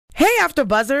Hey,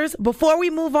 AfterBuzzers! Before we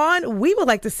move on, we would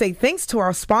like to say thanks to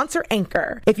our sponsor,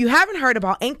 Anchor. If you haven't heard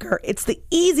about Anchor, it's the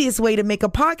easiest way to make a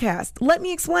podcast. Let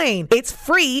me explain. It's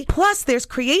free, plus there's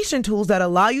creation tools that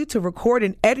allow you to record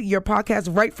and edit your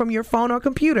podcast right from your phone or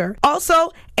computer.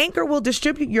 Also, Anchor will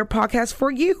distribute your podcast for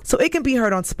you, so it can be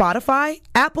heard on Spotify,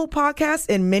 Apple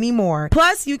Podcasts, and many more.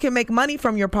 Plus, you can make money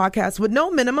from your podcast with no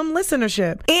minimum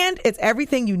listenership. And it's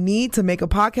everything you need to make a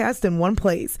podcast in one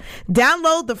place.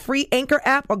 Download the free Anchor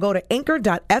app or go to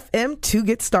anchor.fm to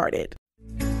get started.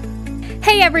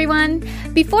 Hey everyone!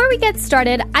 Before we get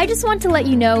started, I just want to let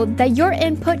you know that your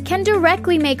input can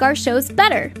directly make our shows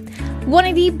better. One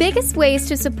of the biggest ways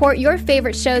to support your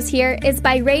favorite shows here is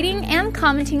by rating and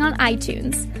commenting on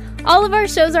iTunes. All of our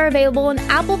shows are available in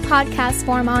Apple Podcast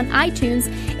form on iTunes,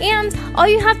 and all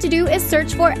you have to do is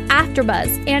search for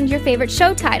AfterBuzz and your favorite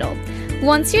show title.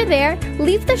 Once you're there,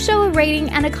 leave the show a rating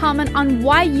and a comment on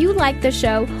why you like the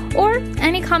show or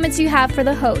any comments you have for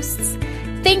the hosts.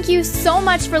 Thank you so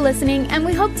much for listening, and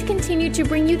we hope to continue to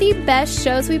bring you the best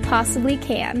shows we possibly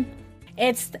can.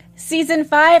 It's season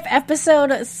 5,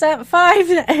 episode 5.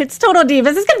 It's Total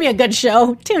Divas. It's going to be a good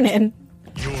show. Tune in.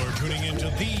 You're tuning into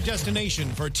the destination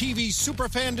for TV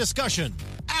superfan discussion,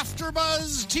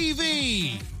 AfterBuzz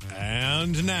TV.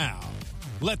 And now,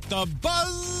 let the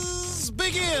buzz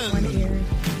begin.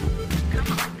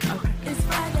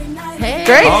 Hey.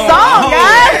 Great song,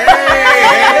 guys!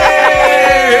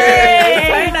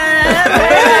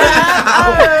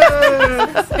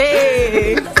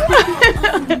 Hey.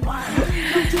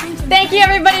 Thank you,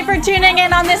 everybody, for tuning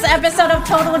in on this episode of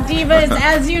Total Divas.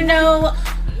 As you know,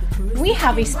 we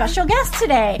have a special guest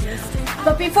today.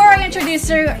 But before I introduce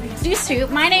you,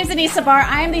 my name's Anissa Barr.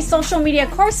 I am the social media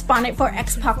correspondent for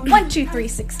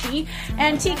XPOC12360.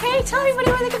 And TK, tell everybody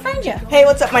where they can find you. Hey,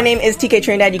 what's up? My name is TK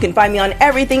Trinidad. You can find me on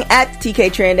everything at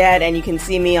TK Trinidad, and you can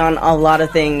see me on a lot of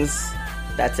things.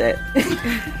 That's it.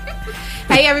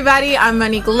 Hey everybody, I'm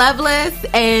Monique Loveless,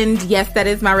 and yes, that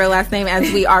is my real last name,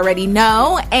 as we already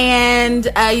know. And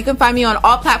you can find me on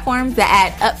all platforms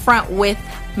at Upfront with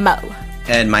Mo.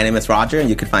 And my name is Roger, and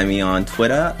you can find me on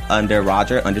Twitter under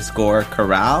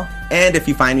Roger_Corral. And if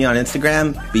you find me on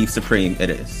Instagram, Beef Supreme, it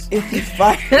is. If you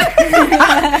find...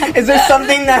 Is there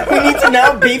something that we need to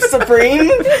know? Beef Supreme?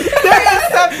 There is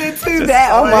something to that.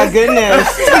 Oh my goodness.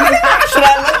 Should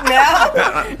I look now?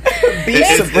 Beef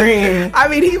Supreme. I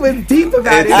mean, he was deep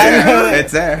about it.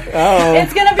 It's there. Oh.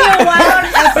 It's going to be a wild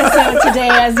episode today,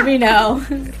 as we know.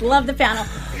 Love the panel.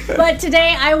 But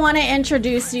today I want to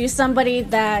introduce you somebody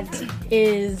that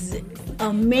is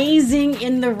amazing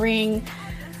in the ring.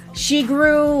 She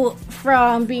grew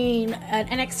from being an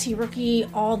NXT rookie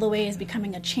all the way as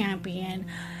becoming a champion.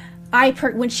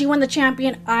 When she won the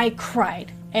champion, I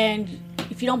cried. And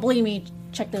if you don't believe me,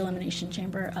 check the Elimination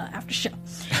Chamber after show.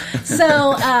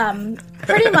 So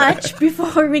pretty much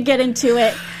before we get into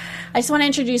it, I just want to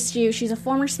introduce you. She's a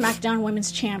former SmackDown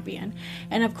Women's Champion.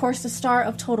 And of course, the star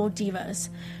of Total Divas.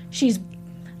 She's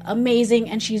amazing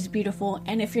and she's beautiful.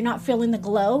 And if you're not feeling the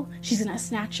glow, she's going to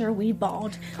snatch your wee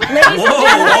bald. Ladies and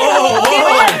gentlemen, give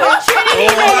it up for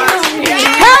Trinity.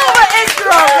 Hell of an intro,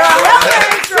 girl. Hell of an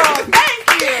intro. Thank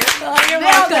you. Oh, you're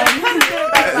welcome.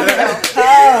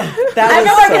 That I've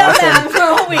been working on that for a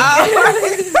whole week.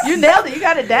 You nailed it. You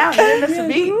got it down. You didn't miss a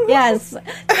beat. Yes.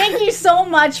 Thank you so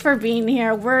much for being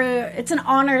here. It's an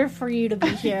honor for you to be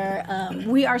here.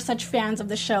 We are such fans of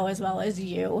the show as well as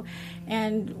you.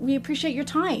 And we appreciate your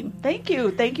time. Thank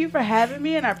you. Thank you for having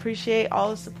me, and I appreciate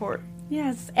all the support.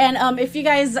 Yes. And if you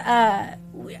guys,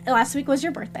 last week was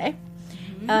your birthday.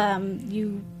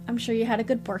 Mm-hmm. I'm sure you had a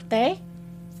good birthday.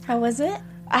 How was it?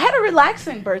 I had a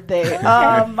relaxing birthday.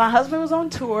 Okay. My husband was on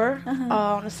tour,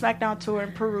 on a SmackDown tour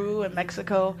in Peru and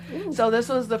Mexico. Ooh. So this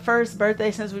was the first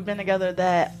birthday since we've been together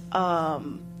that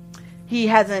he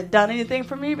hasn't done anything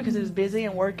for me because he was busy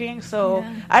and working. So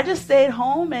I just stayed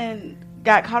home and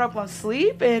got caught up on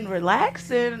sleep and relaxed,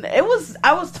 and I was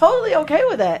totally okay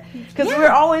with that because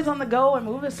we're always on the go and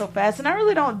moving so fast, and I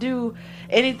really don't do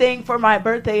anything for my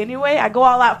birthday anyway. I go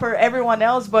all out for everyone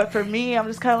else, but for me, I'm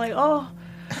just kind of like, oh,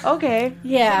 okay, so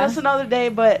that's another day.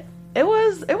 But it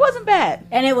wasn't bad,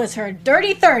 and it was her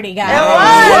dirty 30, guys. It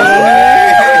was.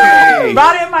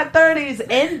 Brought it in my 30s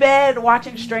in bed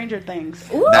watching Stranger Things.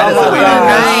 Ooh. That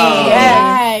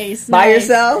is nice. By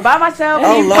yourself? By myself.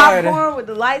 Oh, eating Lord. Popcorn with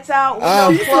the lights out.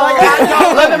 Windows closed.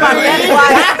 I live in my best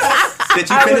life. Did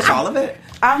you finish all of it?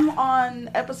 I'm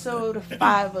on episode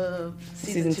 5 of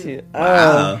season 2.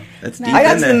 Wow. That's deep. I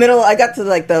got to the middle. I got to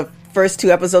like the first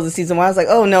 2 episodes of season 1. I was like,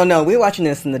 oh, no. We're watching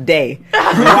this in the day.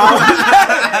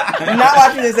 I'm not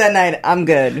watching this at night. I'm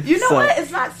good. You know what?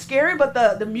 It's not scary, but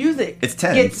the music it's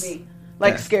tense. gets me.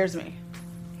 Scares me.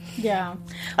 Yeah.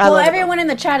 I Well, love it, everyone in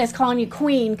the chat is calling you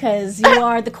queen because you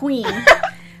are the queen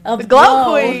of The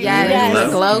glow queen.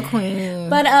 Yes, glow queen.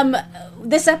 But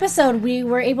this episode, we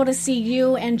were able to see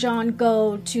you and John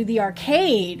go to the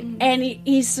arcade, and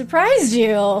he surprised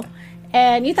you.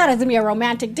 And you thought it was going to be a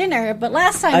romantic dinner, but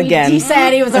last time he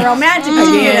said he was a romantic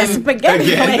dinner at a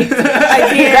spaghetti place.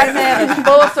 That man is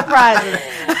full of surprises.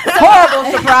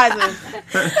 Horrible surprises.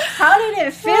 How did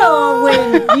it feel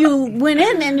when you went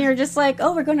in and you're just like,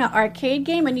 oh, we're going to an arcade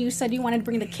game, and you said you wanted to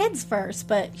bring the kids first,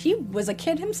 but he was a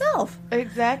kid himself.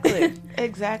 Exactly.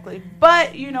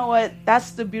 But you know what?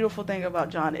 That's the beautiful thing about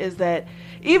John is that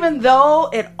even though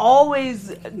it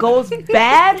always goes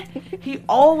bad, he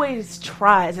always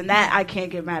tries, and that I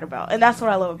can't get mad about. And that's what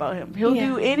I love about him. He'll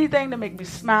do anything to make me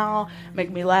smile,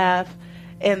 make me laugh.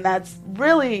 And that's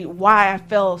really why I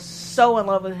fell so in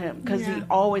love with him, because he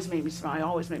always made me smile. He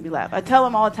always made me laugh. I tell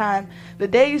him all the time, the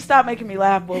day you stop making me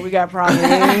laugh, boy, we got problems.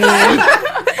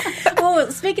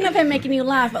 Well, speaking of him making you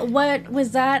laugh, what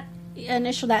was that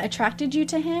initial that attracted you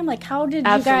to him? Like, how did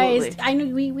you guys... I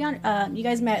know you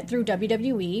guys met through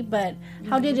WWE, but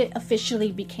how did it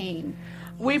officially became?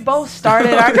 We both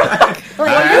started our... you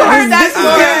heard that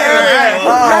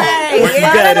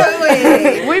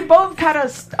story. We both kind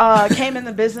of came in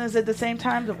the business at the same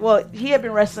time. Well, he had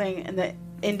been wrestling in the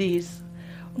indies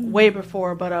way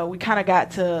before, but we kind of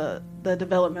got to the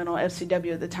developmental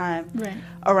FCW at the time,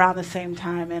 around the same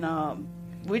time. And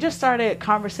we just started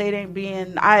conversating,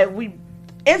 we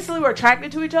instantly were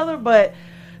attracted to each other, but...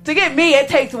 To get me, it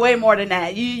takes way more than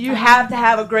that. You have to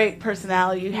have a great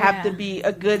personality. You have to be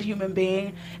a good human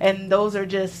being. And those are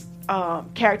just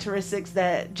characteristics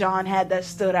that John had that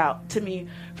stood out to me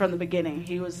from the beginning.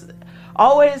 He was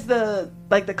always the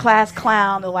class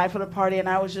clown, the life of the party, and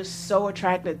I was just so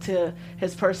attracted to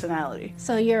his personality.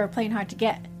 So you're playing hard to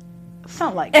get.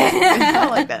 Something like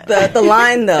that. The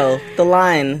line, though. The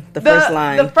first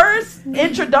line. The first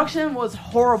introduction was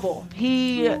horrible.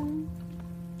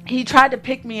 He tried to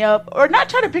pick me up, or not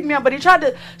try to pick me up, but he tried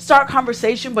to start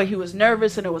conversation, but he was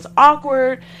nervous and it was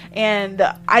awkward. And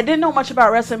I didn't know much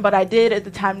about wrestling, but I did at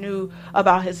the time knew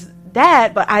about his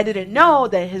dad, but I didn't know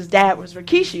that his dad was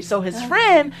Rikishi. So his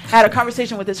friend had a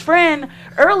conversation with his friend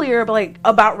earlier,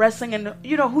 about wrestling and,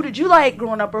 who did you like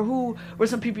growing up, or who were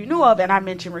some people you knew of? And I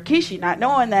mentioned Rikishi, not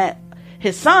knowing that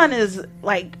his son is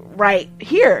right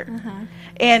here.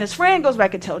 And his friend goes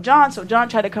back and tells John. So John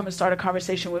tried to come and start a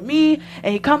conversation with me.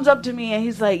 And he comes up to me and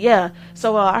he's like, yeah,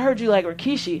 so I heard you like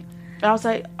Rikishi. And I was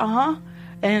like, uh-huh.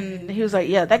 And he was like,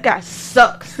 yeah, that guy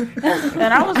sucks.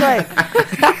 And I was like,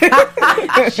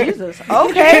 Jesus,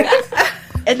 okay.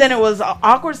 And then it was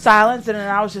awkward silence. And then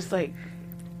I was just like,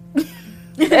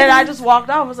 and I just walked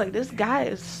off. I was like, this guy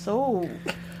is so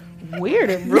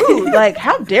weird and rude. Like,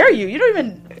 how dare you? You don't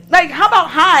even... how about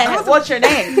hi? What's your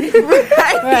name?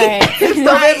 Right. So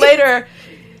then later,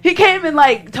 he came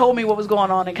and told me what was going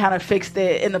on and kind of fixed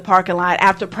it in the parking lot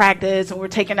after practice, and we're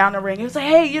taking down the ring. He was like,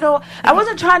 hey, I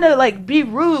wasn't trying to be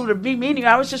rude or be mean to you.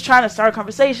 I was just trying to start a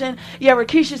conversation. Yeah,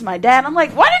 Rikishi's my dad. I'm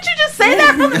like, why didn't you just say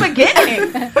that from the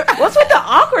beginning? What's with the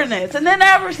awkwardness? And then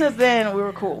ever since then, we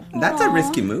were cool. That's a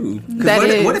risky move.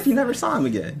 What if you never saw him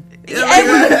again?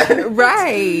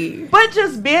 Right. But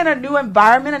just being a new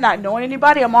environment and not knowing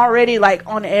anybody, I'm already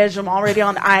on edge. I'm already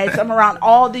on ice. I'm around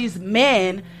all these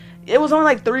men. It was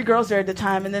only 3 girls there at the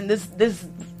time, and then this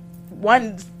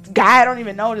one guy I don't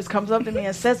even know just comes up to me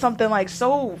and says something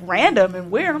so random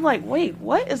and weird. I'm like, wait,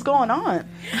 what is going on?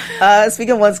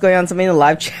 Speaking of what's going on, somebody in the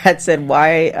live chat said,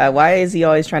 why is he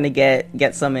always trying to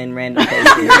get some in random places?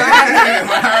 That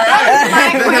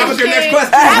was your next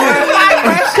question.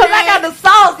 Because I got the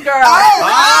sauce, girl.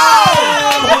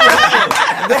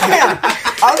 Damn.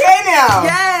 Okay, now.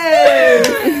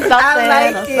 Yes. I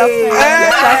like it.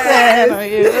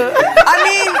 I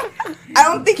mean, I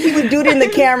don't think he would do it in the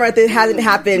camera if it hasn't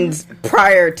happened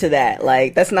prior to that.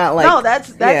 That's not no,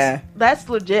 that's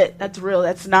legit. That's real.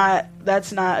 That's not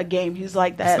a game. He's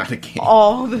like that not a game.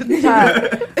 all the time.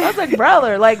 I was like,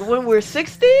 brother, when we're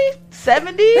 60,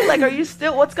 70, are you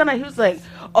still, he was like,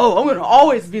 oh, I'm going to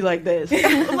always be like this.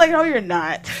 I'm like, no, you're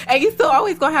not. And you still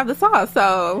always going to have the sauce,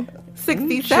 so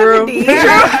 60, True. 70. 60,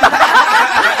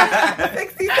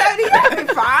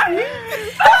 70, fine.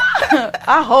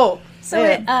 I hope. So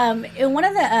in one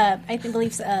of the,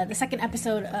 believe the second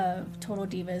episode of Total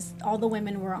Divas, all the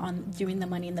women were on doing the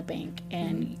Money in the Bank,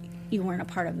 and you weren't a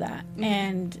part of that.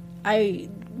 And we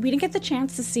didn't get the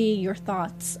chance to see your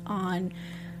thoughts on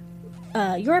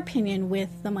your opinion with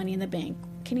the Money in the Bank.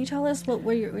 Can you tell us what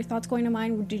were your thoughts going to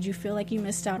mind? Did you feel like you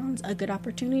missed out on a good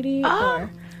opportunity?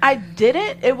 I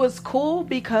didn't. It was cool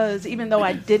because even though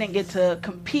I didn't get to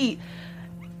compete,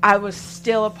 I was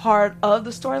still a part of the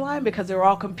storyline because they were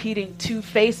all competing to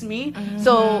face me.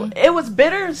 So it was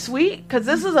bitter and sweet because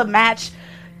this is a match,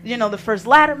 you know, the first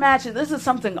ladder match, and this is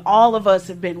something all of us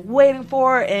have been waiting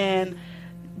for, and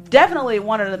definitely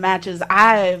one of the matches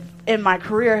I've in my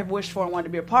career have wished for and wanted to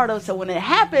be a part of. So when it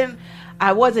happened,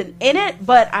 I wasn't in it,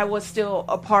 but I was still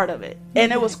a part of it,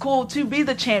 and it was cool to be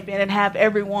the champion and have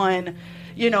everyone,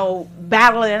 you know,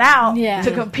 battling it out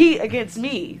to compete against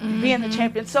me being the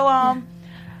champion. So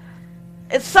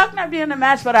it sucked not being in the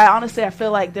match, but I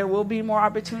feel like there will be more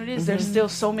opportunities. There's still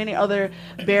so many other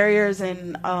barriers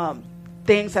and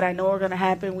things that I know are going to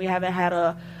happen. We haven't had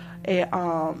a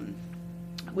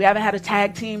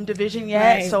tag team division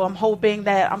yet, so I'm hoping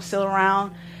that I'm still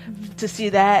around to see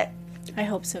that. I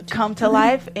hope so too. Come to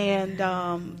life, and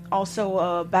also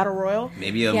a battle royal.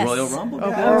 Maybe a Royal Rumble.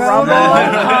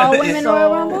 All women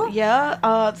Royal Rumble.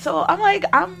 Yeah. So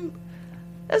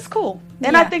it's cool,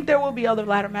 and I think there will be other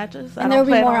ladder matches, and there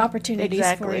will be more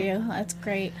opportunities for you. That's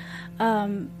great.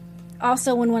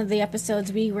 Also, in one of the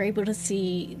episodes, we were able to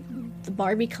see the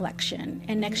Barbie collection,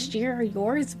 and next year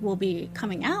yours will be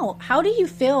coming out. How do you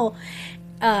feel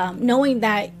knowing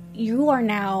that you are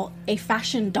now a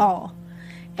fashion doll?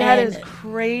 That is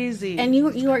crazy. And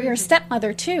you're your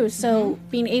stepmother too, so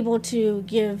being able to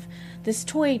give this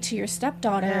toy to your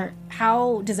stepdaughter,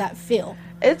 how does that feel?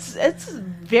 It's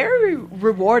very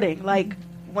rewarding. Like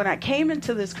when I came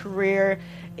into this career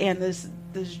and this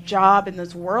job in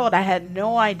this world, I had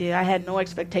no idea. I had no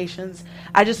expectations.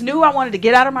 I just knew I wanted to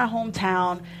get out of my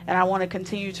hometown and I want to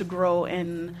continue to grow,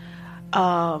 and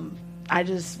I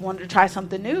just wanted to try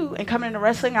something new. And coming into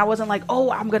wrestling, I wasn't like,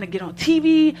 oh, I'm going to get on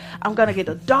TV, I'm going to get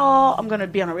a doll, I'm going to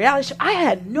be on a reality show. I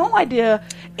had no idea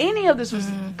any of this was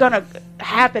going to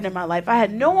happen in my life. I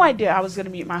had no idea I was going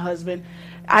to meet my husband.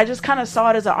 I just kind of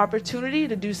saw it as an opportunity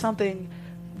to do something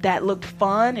that looked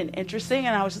fun and interesting,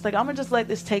 and I was just like, I'm going to just let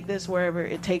this take this wherever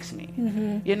it takes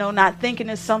me. You know, not thinking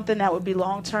it's something that would be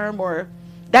long-term or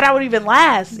that I would even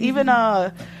last. Even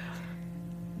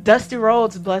Dusty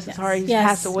Rhodes, bless his heart, he's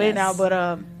passed away now,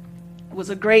 but was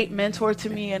a great mentor to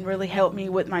me and really helped me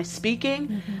with my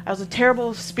speaking. I was a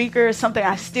terrible speaker, something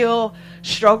I still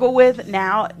struggle with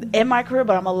now in my career,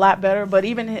 but I'm a lot better. But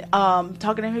even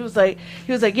talking to him, he was like,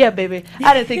 yeah, baby,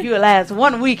 I didn't think you would last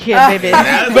 1 week here, baby. You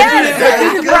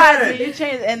surprised me, you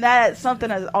changed, and that's something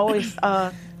that's always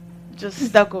just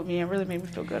stuck with me and really made me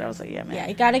feel good. I was like, yeah, man. Yeah,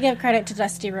 you got to give credit to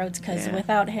Dusty Rhodes, because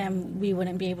without him, we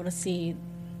wouldn't be able to see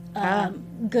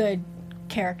good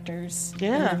characters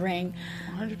in the ring.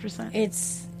 100%.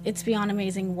 It's beyond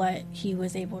amazing what he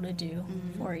was able to do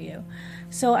for you.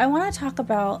 So I want to talk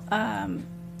about,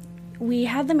 we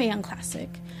had the Mae Young Classic.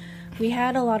 We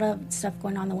had a lot of stuff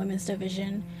going on in the women's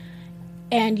division,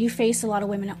 and you faced a lot of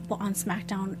women on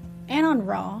SmackDown and on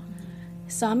Raw.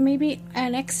 Some maybe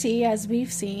NXT, as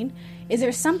we've seen. Is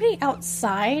there somebody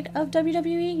outside of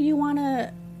WWE you want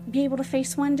to be able to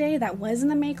face one day that was in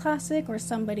the Mae Classic, or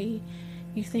somebody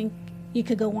you think you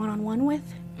could go one-on-one with?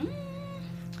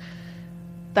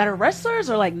 That are wrestlers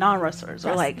or like non-wrestlers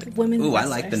or like women? Ooh, wrestlers.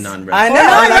 I like the non-wrestlers. I know.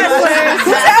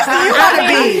 Who's asking you want to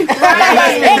be?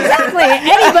 Exactly.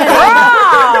 Anybody.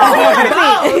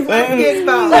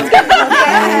 Let's get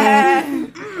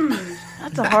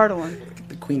That's a hard one.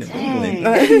 The Queen of England.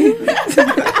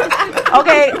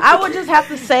 Okay, I would just have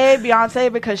to say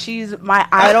Beyonce because she's my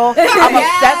idol. I'm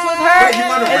obsessed with her. Wait, you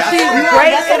want to and wrestle? she's You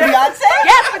great wrestle at Beyonce?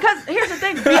 Yes, because here's the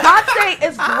thing. Beyonce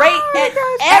is great at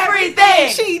everything.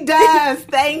 She does.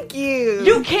 Thank you.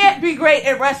 You can't be great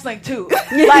at wrestling too.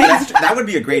 Like That would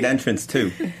be a great entrance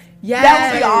too.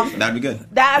 that would be awesome. That'd be good.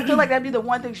 I feel like that'd be the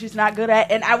one thing she's not good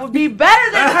at, and I would be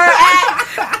better than her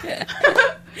at.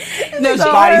 No,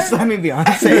 body slamming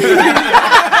Beyonce.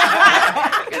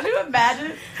 Could you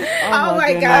imagine? Oh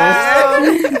my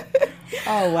god.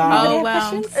 Oh wow. Oh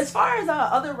wow. As far as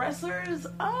other wrestlers,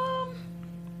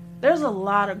 there's a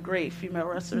lot of great female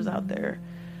wrestlers out there.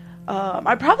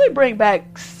 I'd probably bring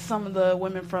back some of the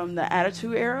women from the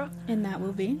Attitude Era. And that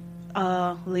will be?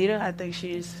 Lita, I think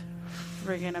she's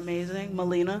friggin' amazing.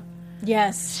 Melina.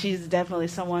 Yes. She's definitely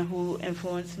someone who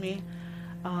influenced me.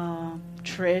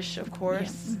 Trish, of course.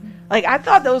 Yes. Like, I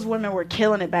thought those women were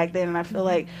killing it back then, and I feel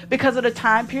like because of the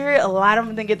time period, a lot of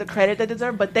them didn't get the credit they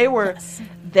deserve, but they were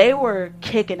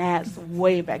kicking ass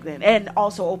way back then, and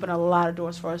also opened a lot of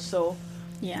doors for us. So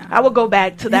yeah, I would go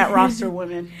back to that roster of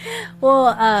women.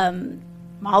 Well,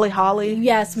 Molly Holly.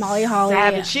 Yes, Molly Holly.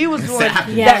 Savage. She was doing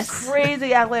Yes. that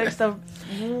crazy athletic stuff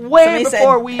way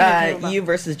before we even knew about you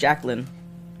versus Jacqueline.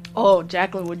 Oh,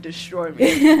 Jacqueline would destroy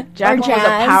me. Jacqueline was a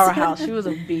Jazz. powerhouse. She was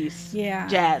a beast. Yeah.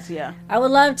 Jazz, yeah. I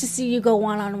would love to see you go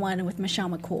one-on-one with Michelle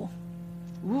McCool.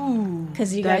 Ooh,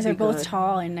 Because you guys are both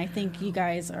tall, and I think you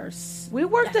guys are. We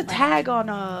worked a tag on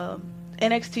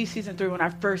NXT season 3 when I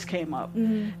first came up,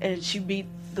 and she beat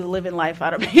the living life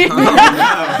out of me. And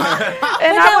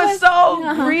I was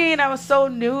so green. I was so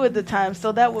new at the time,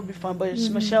 so that would be fun. But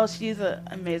Michelle, she's an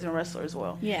amazing wrestler as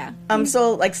well. Yeah.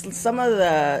 So like some of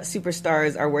the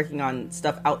superstars are working on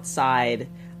stuff outside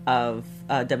of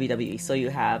WWE. So you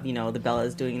have, the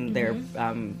Bellas doing their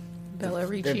Bella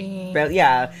Ricci.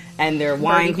 And their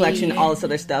wine Birdie collection, B. all this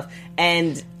other stuff.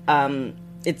 And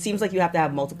it seems like you have to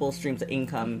have multiple streams of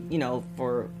income,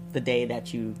 for the day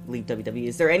that you leave WWE.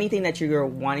 Is there anything that you're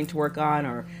wanting to work on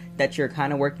or that you're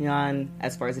kind of working on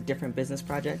as far as a different business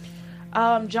project?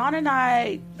 John and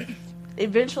I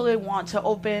eventually want to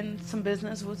open some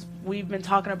business. We've been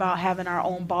talking about having our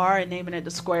own bar and naming it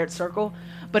the Squared Circle,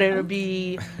 but it'll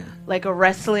be like a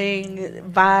wrestling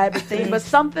vibe thing, but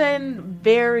something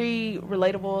very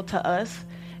relatable to us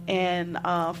and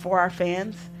for our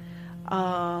fans.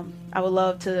 I would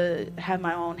love to have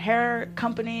my own hair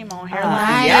company, my own hair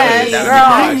line. Yes,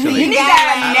 girl. You need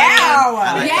that now.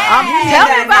 Tell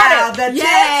me about it.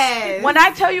 Yes. When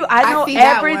I tell you I know see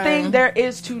that everything one. there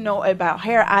is to know about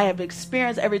hair, I have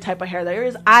experienced every type of hair there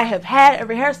is. I have had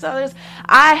every hairstyle there is.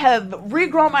 I have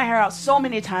regrown my hair out so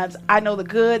many times. I know the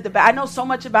good, the bad. I know so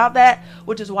much about that,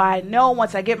 which is why I know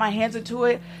once I get my hands into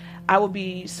it, I will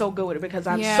be so good with it because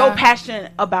I'm so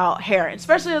passionate about hair,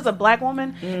 especially as a black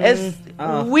woman. It's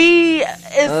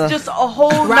just a whole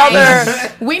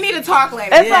nother. We need to talk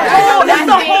later. It's a whole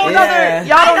nother.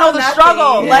 Y'all don't know the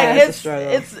struggle.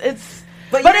 It's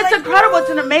But it's incredible. It's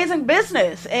an amazing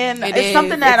business, and it's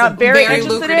something that I'm very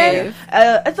interested lucrative.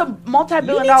 in. It's a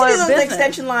multi-billion-dollar business. business. The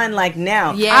extension line like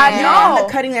now. Yeah, I know. On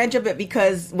the cutting edge of it,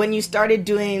 because when you started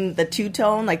doing the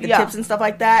two-tone, like the tips and stuff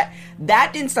like that,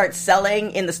 that didn't start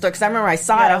selling in the store. Because I remember I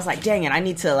saw it, I was like, dang it, I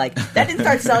need to that didn't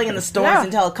start selling in the stores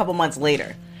until a couple months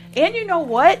later. And you know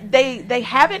what? They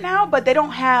have it now, but they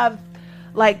don't have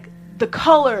the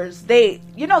colors. The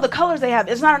colors they have.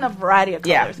 It's not enough variety of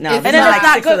colors. Yeah, no, and it's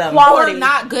not good quality. Or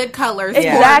not good colors.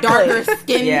 Exactly. Or darker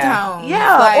skin tones.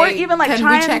 Yeah, or even can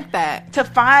we check that to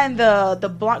find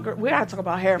the blonde girl. We gotta talk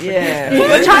about hair for this.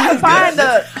 We're trying to find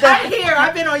the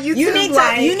I've been on YouTube.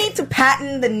 You need to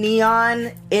patent the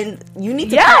neon in. You need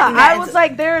to. Yeah, patent that. I was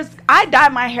like, I dye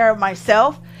my hair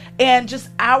myself. And just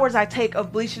hours I take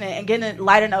of bleaching it and getting it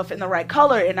light enough in the right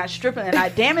color, and I stripping it and I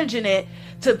damaging it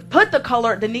to put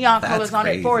the neon colors on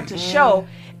it for it to show.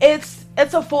 It's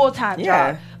a full-time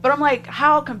job. But I'm like,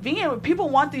 how convenient. People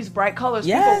want these bright colors.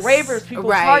 People ravers, people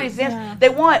parties. They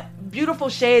want beautiful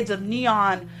shades of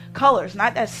neon colors,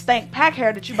 not that stank pack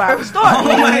hair that you buy at the store. I'm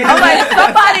like,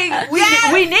 somebody,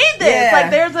 we need this.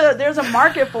 Like, there's a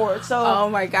market for it. So, oh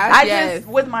my gosh,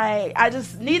 I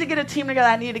just need to get a team together.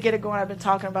 I need to get it going. I've been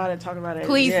talking about it.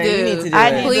 Please do. You need to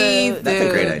do Please do. That's a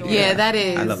great idea. Yeah, that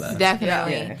is. I love that.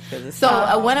 Definitely. Yeah.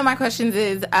 So, one of my questions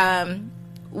is,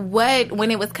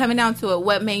 when it was coming down to it,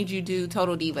 what made you do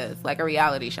Total Divas, like a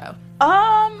reality show?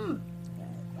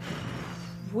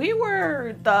 We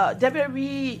were the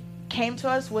WWE came to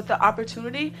us with the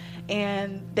opportunity,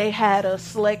 and they had a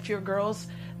select few girls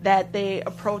that they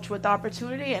approached with the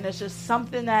opportunity, and it's just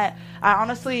something that I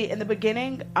honestly, in the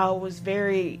beginning, I was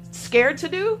very scared to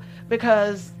do,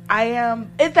 because I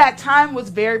at that time was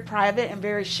very private and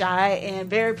very shy and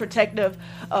very protective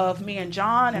of me and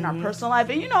John and our personal life.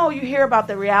 And you hear about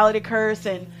the reality curse,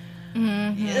 and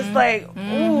it's like,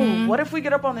 ooh, what if we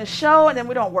get up on this show and then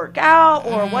we don't work out?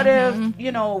 Or what if,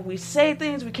 we say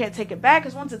things, we can't take it back,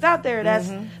 because once it's out there,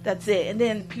 that's it. And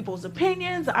then people's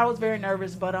opinions, I was very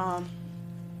nervous, but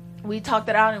we talked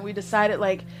it out and we decided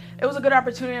it was a good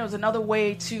opportunity. It was another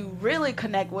way to really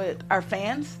connect with our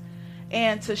fans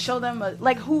and to show them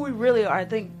who we really are. I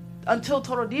think until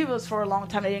Total Divas for a long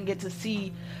time, they didn't get to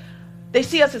see. They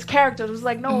see us as characters. It was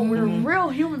like, no, we're real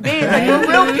human beings. We're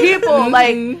real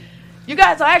people. You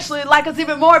guys will actually like us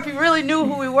even more if you really knew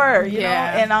who we were, you know?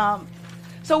 And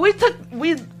so we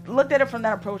looked at it from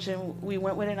that approach, and we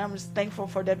went with it. And I'm just thankful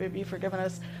for WWE for giving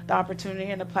us the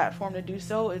opportunity and the platform to do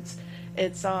so. It's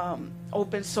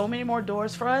opened so many more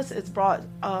doors for us. It's brought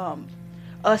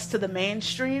us to the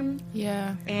mainstream.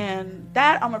 Yeah. And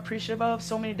that I'm appreciative of.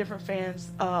 So many different fans,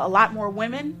 a lot more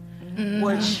women,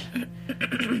 which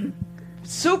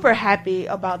super happy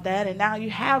about that. And now you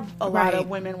have a lot of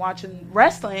women watching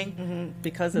wrestling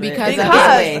because of it.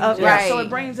 So it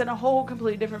brings in a whole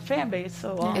completely different fan base.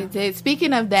 So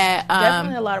speaking of that,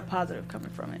 definitely a lot of positive coming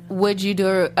from it. Would you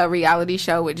do a reality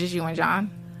show with just you and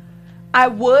John? I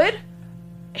would.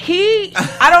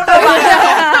 I don't know about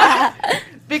that,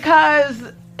 because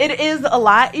it is a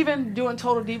lot. Even doing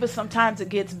Total Divas, sometimes it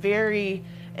gets very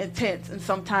intense, and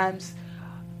sometimes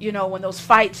you know, when those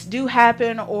fights do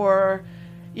happen, or,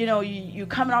 you know, you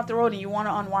coming off the road and you want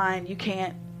to unwind, you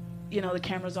can't, you know, the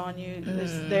camera's on you.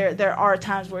 There are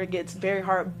times where it gets very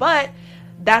hard, but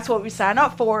that's what we sign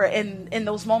up for. And in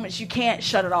those moments, you can't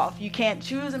shut it off. You can't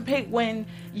choose and pick when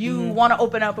you want to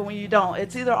open up and when you don't.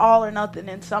 It's either all or nothing.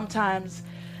 And sometimes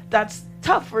that's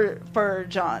tough for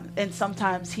John. And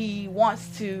sometimes he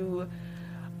wants to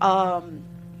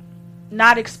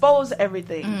not expose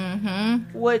everything,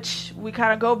 which we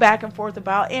kind of go back and forth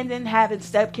about. And then having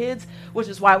stepkids, which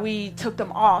is why we took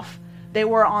them off. They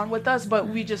were on with us, but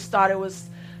we just thought it was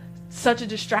such a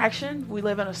distraction. We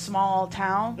live in a small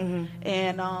town,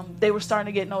 and they were starting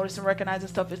to get noticed and recognized and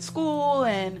stuff at school,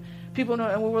 and people knew,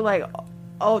 and we were like,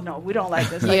 oh no, we don't like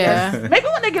this. Maybe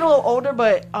when they get a little older,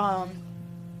 but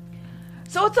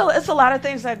so it's a lot of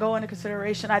things that go into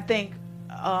consideration. I think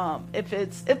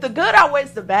if the good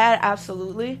outweighs the bad,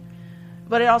 absolutely.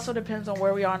 But it also depends on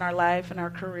where we are in our life and our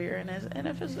career, and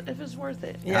if it's worth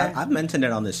it. Yeah, I've mentioned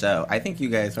it on the show. I think you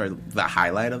guys are the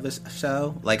highlight of this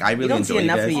show. Like, I really enjoy you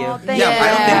guys. Of you. I don't think we see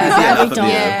enough of you.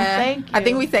 Thank you. I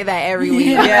think we say that every week.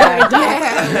 We say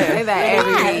that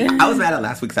every week. I was mad at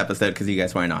last week's episode because you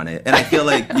guys weren't on it, and I feel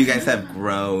like you guys have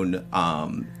grown.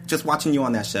 Just watching you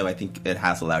on that show, I think it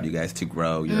has allowed you guys to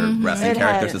grow your wrestling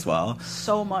characters as well.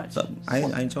 So much. So I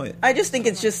enjoy it. I just think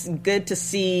it's just good to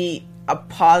see a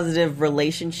positive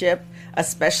relationship,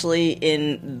 especially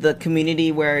in the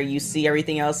community where you see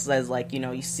everything else as, like, you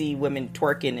know, you see women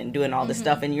twerking and doing all this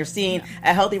stuff, and you're seeing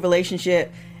a healthy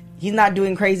relationship. He's not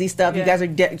doing crazy stuff. You guys are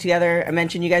together. I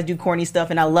mentioned you guys do corny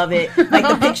stuff, and I love it. Like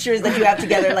the pictures that you have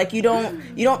together. Like you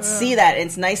don't see that.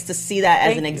 It's nice to see that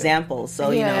as an example.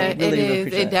 So you know, really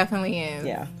appreciate it. Definitely is.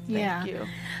 Yeah. Yeah. Thank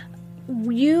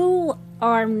you. You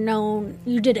are known.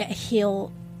 You did a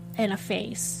heel and a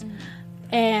face,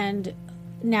 and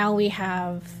now we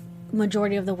have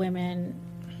majority of the women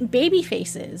baby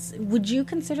faces. Would you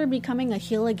consider becoming a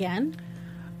heel again?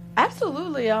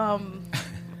 Absolutely.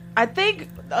 I think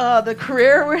the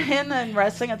career we're in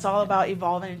wrestling, it's all about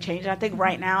evolving and changing. I think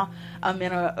right now I'm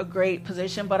in a great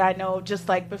position, but I know just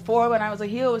like before when I was a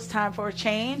heel, it was time for a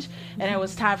change, and it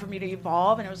was time for me to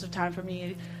evolve, and it was a time for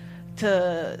me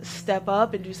to step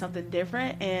up and do something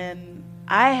different. And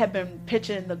I have been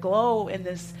pitching the Glow in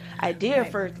this idea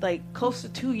for like close to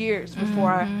 2 years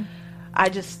before I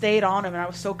just stayed on him, and I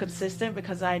was so consistent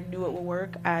because I knew it would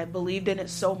work. I believed in it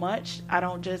so much.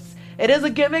 It is a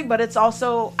gimmick, but it's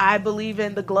also, I believe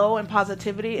in the Glow and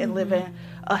positivity and living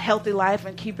a healthy life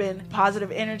and keeping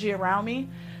positive energy around me.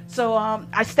 So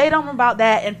I stayed on him about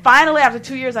that, and finally after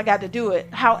 2 years I got to do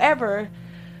it. However,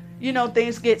 you know,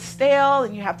 things get stale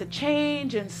and you have to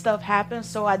change and stuff happens.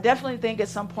 So I definitely think at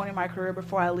some point in my career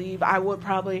before I leave, I would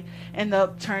probably end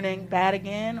up turning bad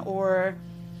again, or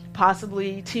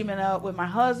possibly teaming up with my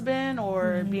husband,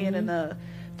 or being in a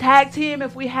tag team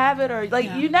if we have it, or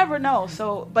like you never know.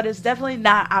 So, but it's definitely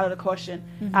not out of the question.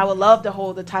 I would love to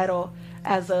hold the title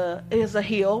as a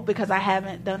heel because I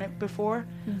haven't done it before.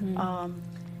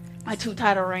 My 2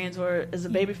 title reigns were as a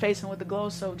baby face and with the Glow.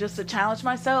 So just to challenge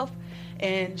myself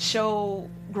and show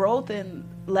growth and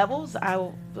levels, I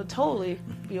would totally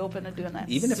be open to doing that.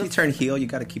 Even if you turn heel, you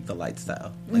got to keep the lights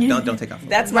though. Like, don't take off.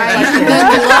 That's my question.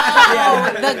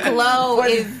 The glow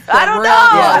is. I don't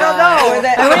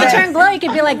know. Or when you turn glow, you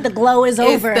could be like, the glow is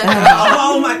over.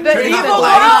 Oh my! Turning off the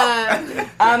lights.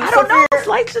 I don't know. Those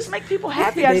lights just make people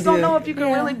happy. I just don't know if you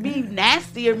can really be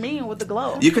nasty or mean with the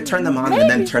Glow. You could turn them on and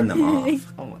then turn them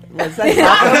off. Was that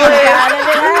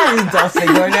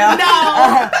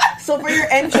No. So for your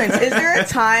entrance, is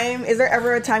there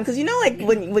ever a time? Because you know, like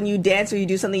when you dance or you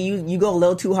do something, you go a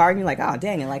little too hard, and you're like, oh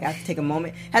dang it, like I have to take a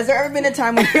moment. Has there ever been a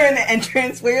time when you're in the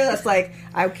entrance where you're just like,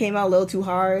 I came out a little too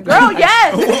hard? Girl,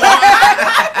 yes.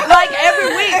 Like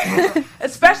every week,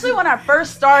 especially when I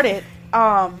first started.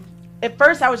 At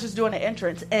first, I was just doing the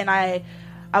entrance, and I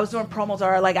was doing promos,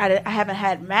 or like I haven't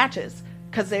had matches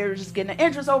because they were just getting the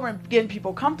entrance over and getting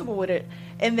people comfortable with it.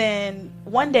 And then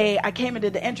one day I came and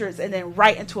did the entrance and then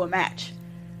right into a match.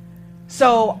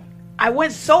 So I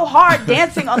went so hard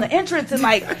dancing on the entrance and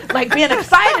like being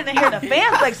excited and hearing the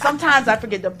fans. Like sometimes I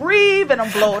forget to breathe and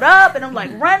I'm blowed up and I'm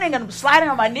like running and I'm sliding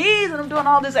on my knees and I'm doing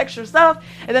all this extra stuff.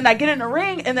 And then I get in the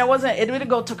ring and it didn't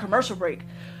go to commercial break.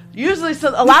 Usually,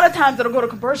 so a lot of times it'll go to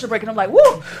commercial break, and I'm like,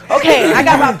 "Woo, okay, I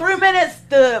got about 3 minutes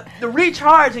to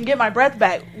recharge and get my breath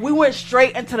back." We went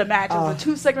straight into the match. It was a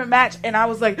 2-segment match, and I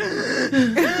was like, dying.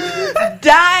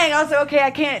 I was like, "Okay,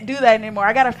 I can't do that anymore.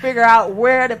 I got to figure out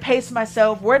where to pace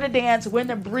myself, where to dance, when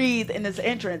to breathe in this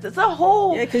entrance." It's a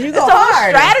whole, because you go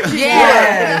hard. Strategy.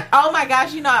 Yeah. Oh my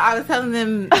gosh, you know, I was telling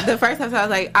them the first time, I was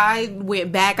like, I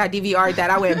went back, I DVR'd that,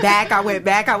 I went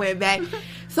back.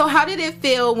 So how did it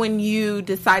feel when you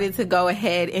decided to go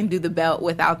ahead and do the belt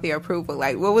without their approval?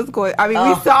 Like, what was going... I mean,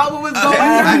 we saw what was going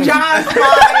through John's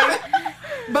mind.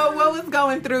 But what was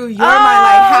going through your mind?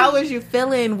 Like, how was you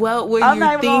feeling? What were you thinking?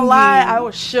 I'm not even gonna lie. I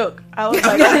was shook. I was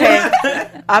like,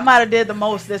 okay, I might have did the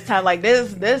most this time. Like,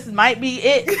 this might be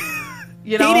it.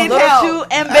 You know, a little too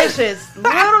ambitious.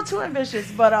 Little too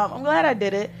ambitious. But I'm glad I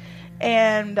did it.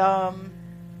 And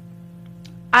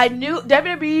I knew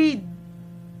WWE...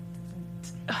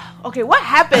 Okay, what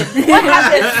happened? What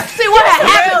happened? See, what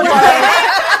happened was...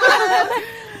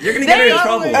 You're going to get her in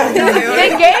trouble. They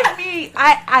gave me...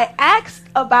 I asked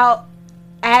about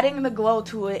adding the glow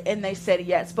to it, and they said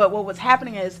yes. But what was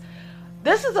happening is,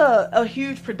 this is a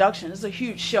huge production. It's a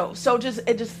huge show. So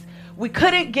we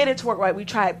couldn't get it to work right. We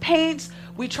tried paints.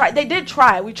 We tried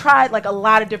like a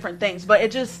lot of different things. But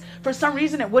it just, for some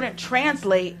reason, it wouldn't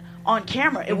translate on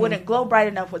camera. It wouldn't glow bright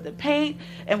enough with the paint.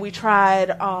 And we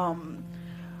tried...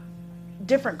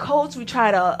 different coats. We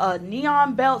tried a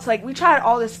neon belts. Like, we tried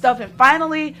all this stuff, and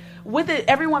finally, with it,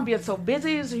 everyone being so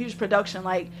busy, it's a huge production.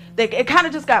 Like, it kind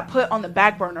of just got put on the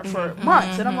back burner for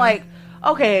months. And I'm like,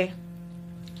 okay,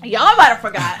 y'all might have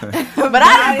forgot, but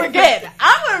I didn't forget.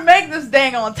 I'm gonna make this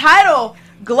dang on title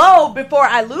glow before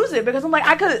I lose it, because I'm like,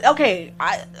 I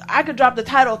could drop the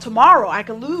title tomorrow. I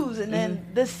could lose, and then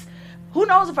this, who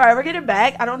knows if I ever get it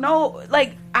back? I don't know.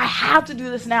 Like, I have to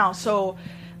do this now. So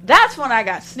that's when I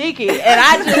got sneaky, and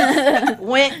I just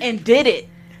went and did it.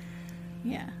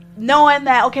 Yeah. Knowing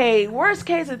that, okay, worst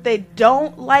case, if they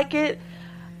don't like it,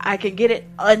 I can get it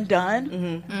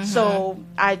undone. So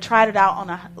I tried it out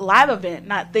on a live event,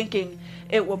 not thinking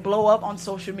it would blow up on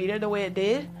social media the way it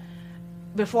did.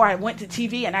 Before I went to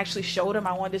TV and actually showed them,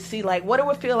 I wanted to see like what it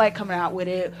would feel like coming out with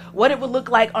it, what it would look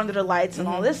like under the lights and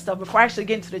all this stuff before I actually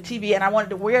get into the TV. And I wanted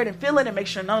to wear it and feel it and make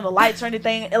sure none of the lights or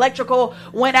anything electrical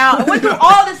went out. I went through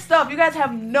all this stuff. You guys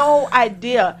have no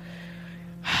idea.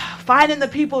 Finding the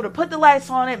people to put the lights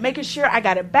on it, making sure I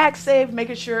got it back safe,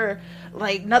 making sure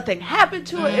like nothing happened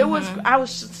to it. I was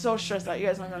so stressed out. You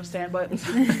guys don't understand, but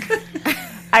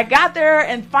I got there,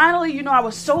 and finally, you know, I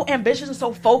was so ambitious and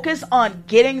so focused on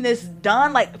getting this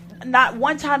done. Like, not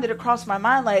one time did it cross my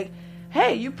mind, like,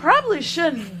 hey, you probably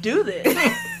shouldn't do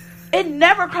this. It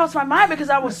never crossed my mind because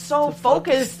I was so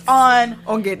focused on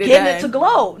getting it to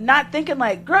glow. Not thinking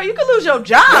like, girl, you could lose your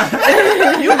job.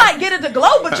 You might get it to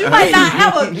glow, but you might not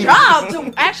have a job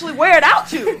to actually wear it out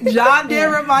to. John did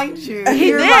remind you.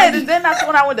 He did, and then that's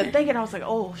when I went to thinking. I was like,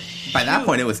 oh, shoot. By that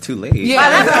point, it was too late. Yeah. By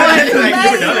that point, it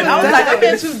was too late. I was like, I'm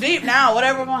getting too deep now.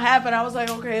 Whatever gonna happen. I was like,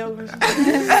 okay.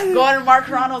 Going to Mark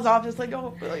Carano's office, like,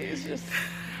 oh, please, just...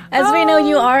 As we know,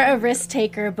 you are a risk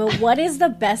taker, but what is the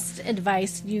best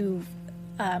advice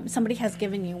somebody has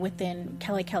given you within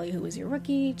Kelly, who was your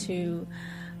rookie, to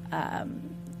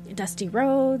Dusty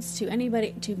Rhodes, to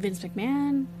anybody, to Vince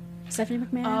McMahon, Stephanie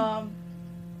McMahon?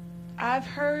 I've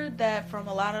heard that from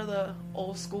a lot of the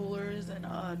old schoolers,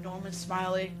 and Norman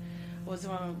Smiley was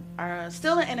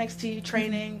still in NXT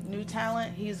training new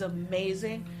talent. He's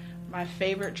amazing, my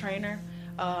favorite trainer.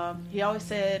 He always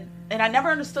said, and I never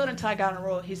understood until I got on the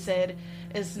road, he said,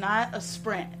 it's not a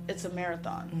sprint, it's a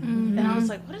marathon. And I was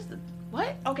like,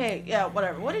 what? Okay, yeah,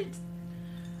 whatever.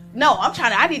 No,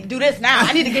 I need to do this now.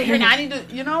 I need to get here now. I need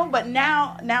to, but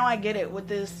now I get it with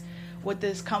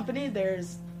this company. In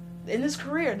this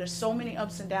career, there's so many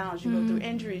ups and downs. You go through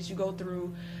injuries, you go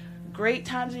through great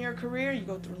times in your career, you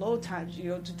go through low times, you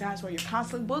go through times where you're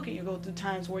constantly booking, you go through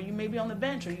times where you may be on the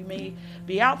bench or you may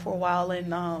be out for a while,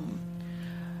 and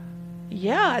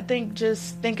I think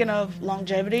just thinking of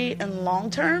longevity and long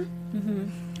term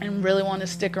and really want to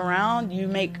stick around, you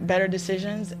make better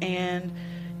decisions, and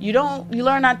you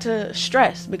learn not to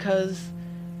stress, because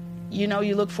you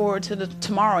look forward to the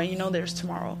tomorrow, and there's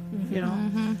tomorrow.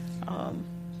 A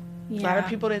lot of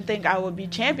people didn't think I would be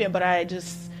champion, but I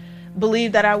just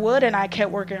believed that I would, and I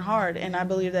kept working hard, and I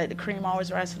believe that the cream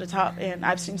always rises to the top. And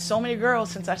I've seen so many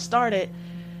girls since I started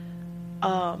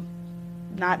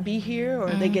not be here, or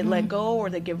they get let go, or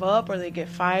they give up, or they get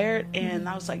fired, and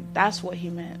I was like, that's what he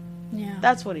meant. Yeah,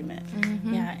 that's what he meant.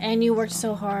 Yeah, and you worked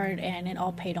so hard, and it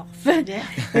all paid off. Yeah,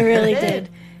 it really did.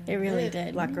 It really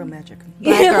did. Black girl magic.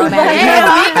 Black girl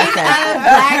magic.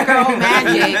 Black girl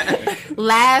magic.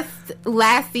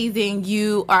 Last season,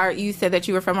 you said that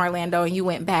you were from Orlando and you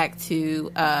went back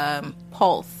to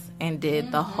Pulse and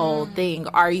did the whole thing.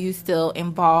 Are you still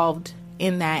involved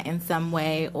in that in some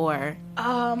way, or?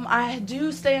 I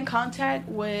do stay in contact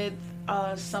with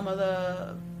some of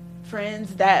the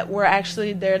friends that were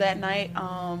actually there that night,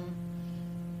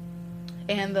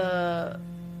 and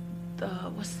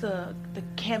what's the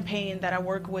campaign that I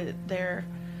work with there?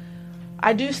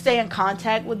 I do stay in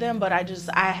contact with them, but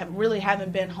I really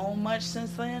haven't been home much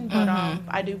since then. But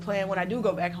I do plan when I do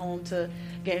go back home to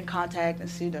get in contact and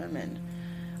see them. And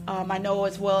I know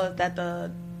as well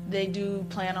that they do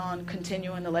plan on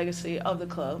continuing the legacy of the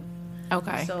club.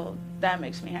 Okay. So that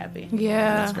makes me happy.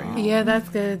 Yeah. That's great. Yeah, that's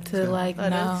good to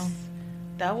know.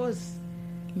 That was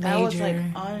like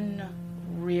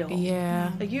unreal.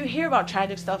 Yeah. Like you hear about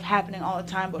tragic stuff happening all the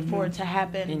time, but for it to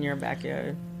happen in your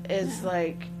backyard. It's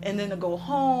like, and then to go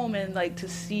home and like to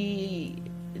see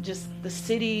just the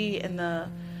city and the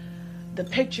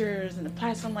pictures and the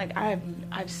plaques. I'm like,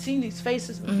 I've seen these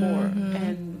faces before,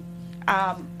 and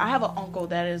I have an uncle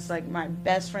that is like my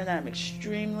best friend that I'm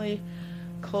extremely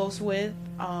close with.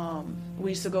 We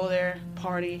used to go there,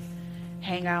 party,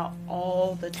 hang out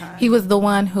all the time. He was the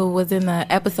one who was in the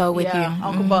episode with you. Yeah,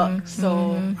 Uncle Buck.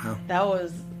 So that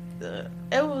was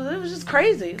it was just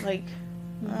crazy. Like.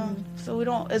 So we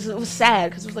don't. It was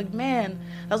sad because it was like, man,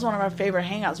 that was one of our favorite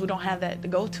hangouts. We don't have that to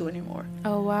go to anymore.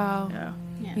 Oh wow.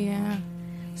 Yeah.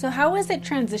 So how was it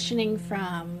transitioning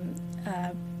from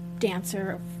a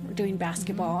dancer doing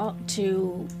basketball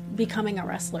to becoming a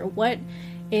wrestler? What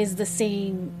is the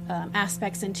same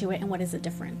aspects into it, and what is the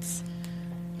difference?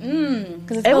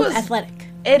 Because it's both athletic.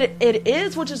 It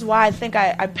is, which is why I think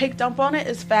I picked up on it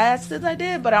as fast as I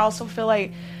did. But I also feel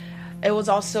like it was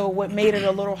also what made it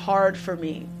a little hard for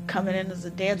me coming in as a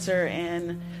dancer,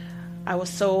 and I was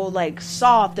so like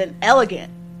soft and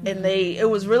elegant, and it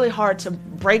was really hard to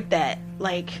break that.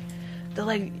 Like they're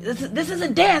like, this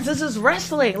isn't dance, this is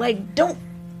wrestling. Like don't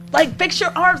like fix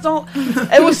your arms. Don't.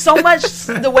 It was so much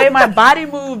the way my body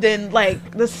moved and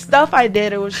like the stuff I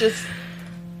did.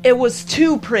 It was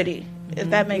too pretty, if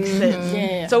that makes sense.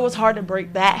 Yeah. So it was hard to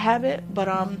break that habit, but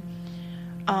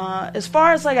as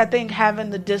far as like I think having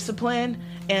the discipline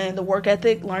and the work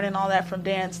ethic, learning all that from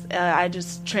dance, I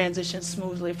just transitioned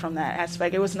smoothly from that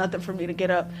aspect. It was nothing for me to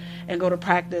get up and go to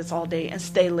practice all day and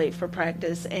stay late for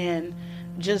practice, and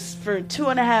just for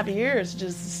 2.5 years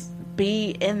just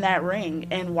be in that ring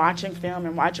and watching film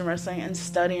and watching wrestling and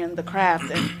studying the craft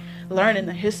and learning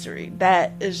the history.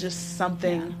 That is just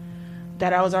something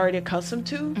that I was already accustomed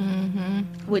to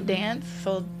with dance,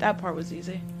 so that part was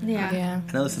easy. Yeah.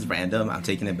 I know this is random. I'm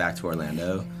taking it back to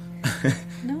Orlando.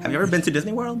 Have you ever been to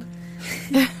Disney World?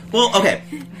 Well, okay.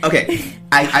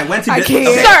 I went to Disney.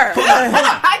 Okay. Sir! Hold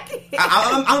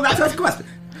on. I'm about to ask a question.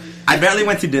 I barely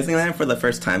went to Disneyland for the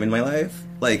first time in my life,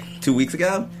 like 2 weeks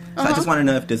ago. So I just want to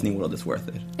know if Disney World is worth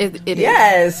it. It is.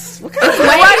 Yes. What kind of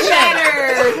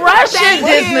Russian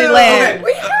Disneyland.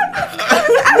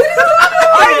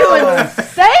 Are you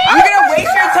insane? You're gonna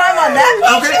waste your time on that?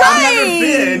 Okay, I've never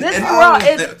been. Disney World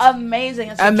is amazing.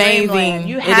 It's amazing. Dreamland.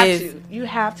 You have to. You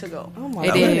have to go. Oh my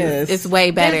It goodness. is. It's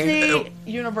way better. Disney,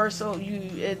 Universal,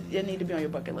 it need to be on your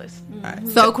bucket list.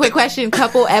 So, quick question: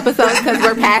 couple episodes because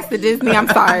we're past the Disney. I'm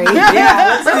sorry. Yeah,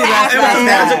 let's do that. It was a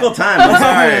magical time. I'm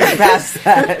sorry. Past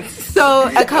that. So,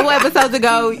 a couple episodes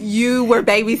ago, you were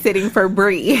babysitting for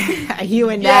Bree, you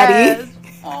and Natty.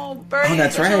 Oh, Bernie. Oh,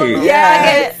 that's right.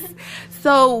 Yes.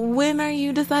 So, when are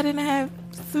you deciding to have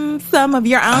some of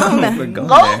your own? We're going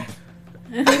there.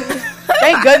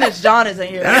 Thank goodness John isn't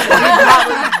here. He's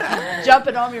probably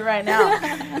jumping on me right now.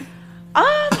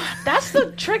 That's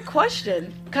the trick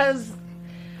question, because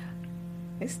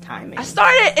It's timing. I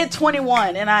started at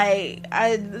 21, and I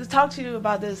talked to you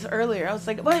about this earlier. I was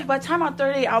like, well, by the time I'm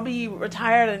 30, I'll be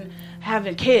retired and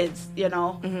having kids, you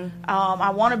know.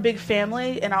 I want a big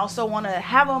family, and I also want to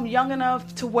have them young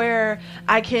enough to where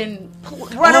I can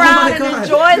run around and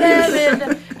enjoy them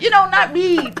and, you know, not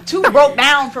be too broke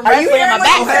down from wrestling and my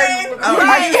back hurting.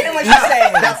 Are you hearing what you're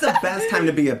saying? That's the best time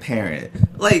to be a parent.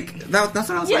 Like, that's what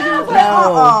I was saying. No.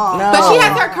 But she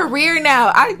has her career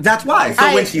now. That's why.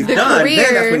 So when she's the done, career-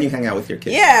 then that's when you hang out with your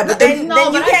kids. Yeah, but then you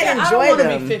but can't I enjoy don't them.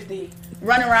 want to be 50.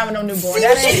 Running around with no newborn. See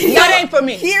That what she- ain't for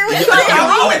me. Hear what Yeah. she's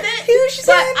saying? Wait. Hear what she's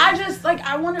But saying? I just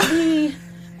I want to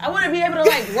be able to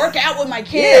like work out with my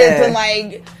kids Yeah. and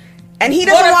like And he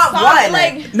doesn't want one.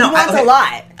 like No, he wants okay. a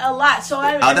lot. a lot. So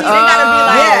I mean, that's- they gotta be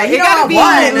like Yeah, he it gotta don't be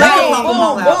want one. Make No. it lump them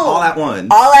all out, all at once.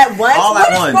 All at once? All at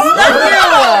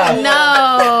once.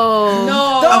 No.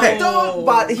 Okay.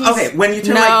 Okay, when you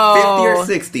turn like 50 or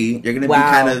 60, you're gonna be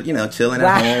kind of, you know, chilling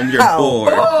at home. You're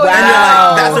bored, and you're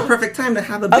like, that's a perfect time to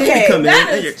have a baby come in.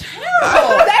 That is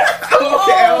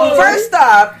terrible. First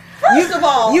off, First of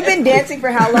all, you've been dancing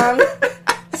for how long?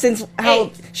 since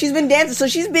she's been dancing. So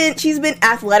she's been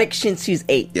athletic since she's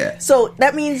 8. Yeah. So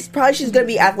that means probably she's gonna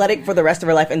be athletic for the rest of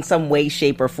her life in some way,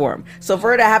 shape, or form. So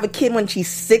for her to have a kid when she's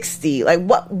 60, like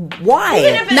what? Why?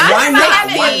 Even if it's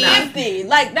not 50,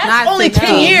 like that's Not only 60.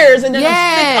 10 years, and then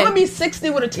Yeah. I'm gonna be 60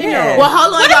 with a 10-year-old. Well,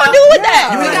 hold on, what am I y'all. do with that?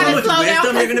 You We know gotta how much slow down.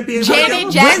 wisdom you're gonna be able to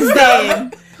Janet get?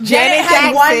 Jackson. Janet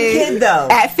had one kid though.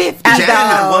 At 50, Janet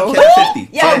had one kid at 50.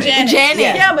 Yeah, Janet.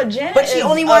 Yeah, but Janet. But she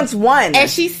only wants one. And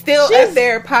she's still up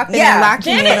there popping and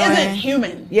locking Janet it isn't on.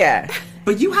 human. Yeah.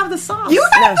 But you have the sauce. You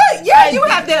have the, you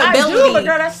have the I ability. do, but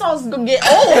girl, that sauce is gonna get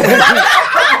old.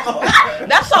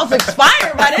 That sauce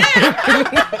expired by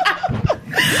then.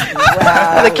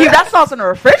 Wow. To keep that sauce in the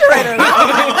refrigerator.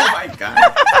 Oh my god.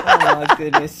 Oh my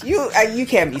goodness. You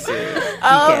can't be serious.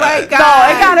 Oh my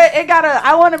god. No, it gotta.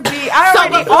 I want to be. I So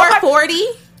already before 40?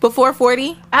 Before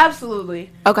 40? Absolutely.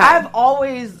 Okay. I've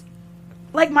always,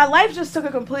 like, my life just took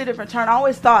a completely different turn. I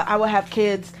always thought I would have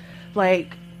kids,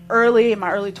 like, in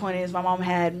my early 20s. My mom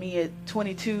had me at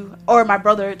 22, or my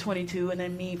brother at 22, and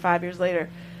then me 5 years later.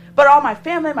 But all my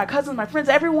family, my cousins, my friends,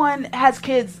 everyone has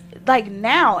kids, like,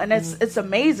 now, and it's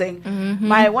amazing. Mm-hmm.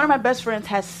 One of my best friends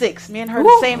has 6. Me and her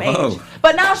the same age.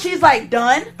 But now she's, like,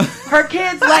 done. Her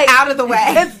kids, like... Out of the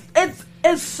way.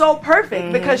 It's so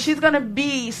perfect because she's gonna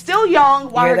be still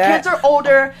young while her that? kids are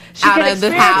older. She Out can of the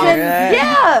experience house. it.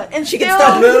 Yeah, and She can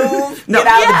still move, get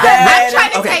out of the bed. I'm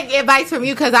trying to Okay. take advice from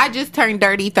you because I just turned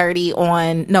dirty 30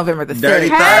 on November the 6th. Dirty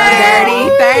 30.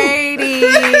 Dirty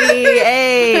 30.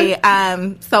 Hey.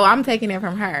 So I'm taking it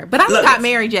from her. But I Look, got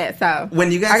married yet, so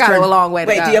when you guys I got turn- a long way to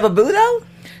Wait, go. do you have a boo though?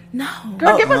 No.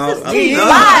 Girl, give us this tea. no.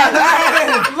 Live.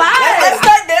 Let's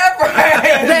start there first.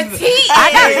 The tea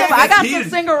I got Tea some is-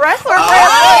 single wrestler Oh.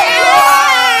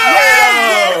 friends.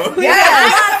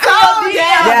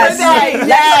 Yes.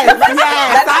 Yes. Let's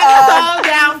I got so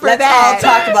down for let's that. all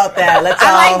talk about that. Let's all.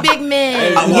 I like big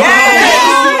men.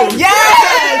 Yes.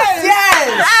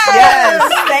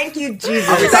 Yes. Thank you, Jesus.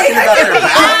 We're talking about your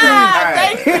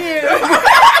Thank you.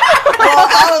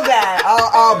 all of that.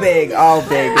 All big. All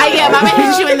big. I am. I'm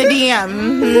gonna hit you in the DM.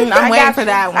 Mm-hmm. I'm waiting for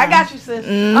that one. I got you, sis.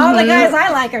 All the guys I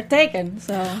like are taken,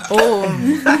 so.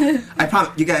 I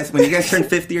promise you guys, when you guys turn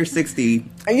 50 or 60,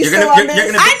 Are you you're still gonna, on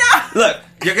you're this? gonna be, look,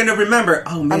 you're gonna remember.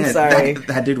 Oh man, sorry.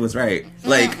 that dude was right.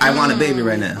 Like, I want a baby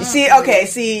right now. See, you, I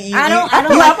don't I'm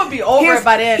gonna be over it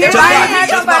by then. here's If I my- ain't had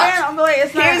just no by watch. then, I'm like,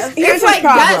 it's not. Here's It's his like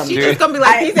problem. dust. She's just gonna be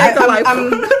like, these days are like,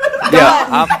 I'm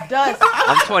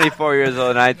 24 years old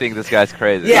and I think this guy's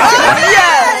crazy. Yeah.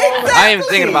 I ain't even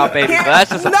thinking about babies, but that's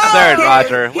just absurd,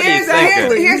 Roger. What are you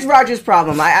thinking? Here's Roger's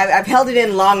problem. I've held it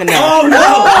in long enough. Oh no!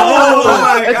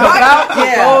 Oh, It's about to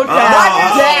go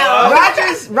down.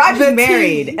 Roger's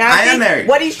married. And I am think married.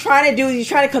 What he's trying to do is he's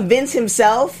trying to convince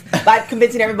himself by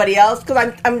convincing everybody else.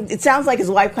 Because it sounds like his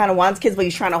wife kind of wants kids, but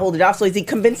he's trying to hold it off. So as he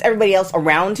convince everybody else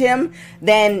around him,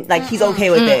 then like he's okay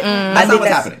with it. That's not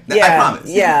what's happening.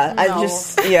 Yeah, I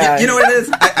promise. Yeah. You know what it is?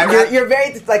 You're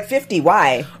very like 50.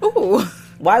 Why? ooh.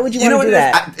 Why would you You know want what to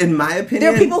it do is? that? In my opinion,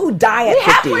 There are people who die at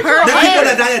 50. there are people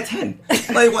that die at 10.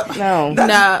 Like what? No.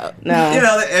 No. You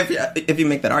know, if you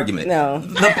make that argument, No.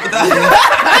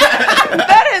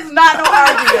 That is not no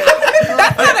argument.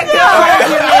 That's not a good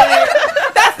argument.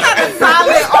 That's not a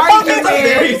solid argument. It's a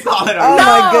very solid Oh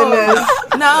argument. my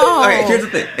goodness. No. Okay, here's the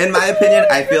thing. In my opinion,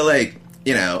 I feel like,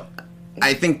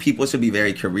 I think people should be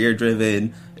very career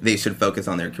driven. They should focus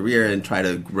on their career and try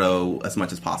to grow as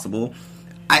much as possible.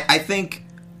 I think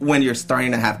when you're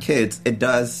starting to have kids, it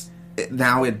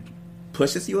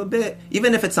pushes you a bit.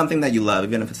 Even if it's something that you love,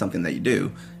 even if it's something that you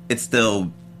do, it's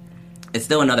still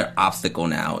another obstacle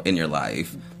now in your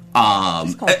life.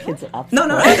 Just call kids an obstacle.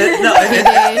 No.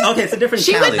 Okay, it's a different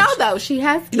She challenge. would know though. She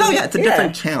has to. No, yeah, it's a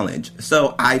different challenge.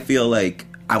 So I feel like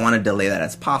I want to delay that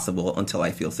as possible until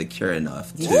I feel secure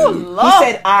enough to. He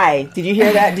said I. Did you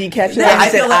hear that? Did you catch that? He I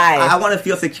said feel like I. I want to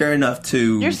feel secure enough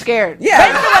to. You're scared. Yeah.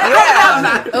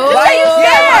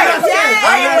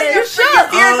 You should. Your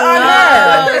fears on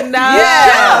her. No.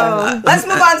 Yeah. Let's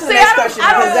move on to the next question.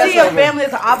 I because don't that's see a over. family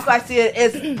as an obstacle. I see it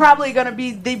as probably going to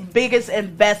be the biggest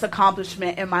and best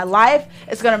accomplishment in my life.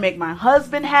 It's going to make my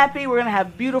husband happy. We're going to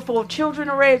have beautiful children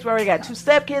to raise. We already got 2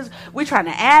 stepkids. We're trying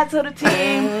to add to the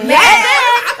team.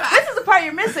 This is the part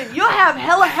you're missing. You'll have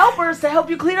hella helpers to help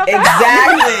you clean up the house.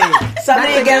 Exactly.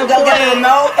 Somebody again go get the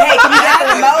remote. Hey, can you get the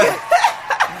remote?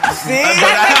 See?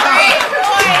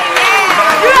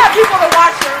 You have people to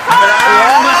wash your car,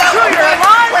 do your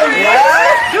laundry,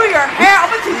 do your hair. I'm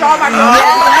going to teach all my girls.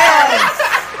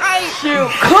 Shoot.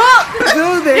 Cook.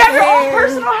 You have your own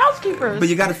personal housekeepers. But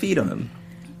you got to feed them.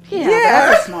 Yeah,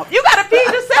 that's small. You gotta feed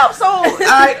yourself, so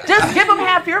just give them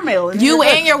half your meal. You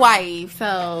and your wife,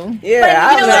 so. Yeah,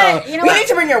 I don't know. You know You what? need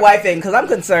to bring your wife in, because I'm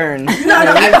concerned. No,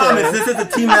 I promise. This is a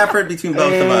team effort between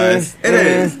both of us. It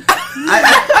is. Of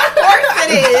course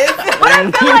it is. But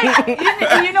I feel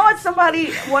like, you know what?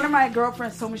 One of my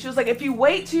girlfriends told me, she was like, if you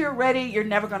wait till you're ready, you're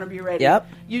never going to be ready. Yep.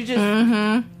 You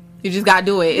just. You just gotta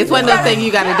do it. It's one of those things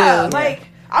you gotta do. Like,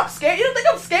 I'm scared. You don't think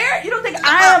I'm scared? You don't think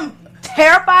I'm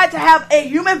terrified to have a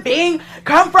human being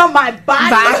come from my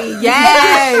body?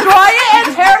 Yes. Destroy it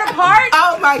and tear it apart?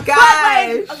 Oh my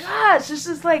gosh. But like, gosh, it's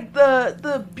just like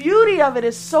the beauty of it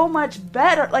is so much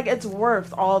better. Like, it's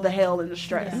worth all the hell and the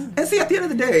stress. And see, at the end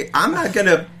of the day,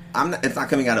 it's not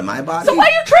coming out of my body. So why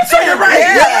you tripping? So you're right.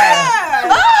 Yeah.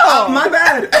 Oh, my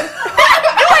bad. You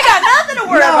ain't got nothing to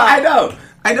worry about.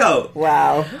 I know.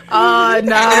 Wow. Oh,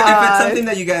 no. If it's something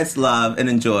that you guys love and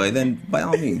enjoy, then by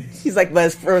all means. He's like,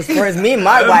 but for me and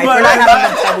my wife, we're not having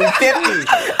enough time. We're 50.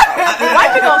 Your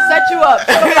wife is gonna set you up.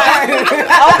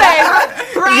 Okay.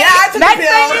 Yeah, I took Next the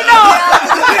thing pill. you know.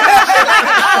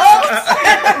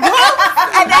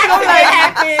 And that's what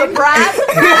happened. Surprise.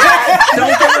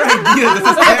 Don't give her ideas. This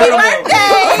is terrible.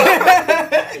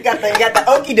 You got the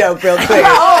okie doke real quick.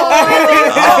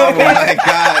 Oh my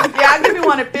god. Yeah, I'll give you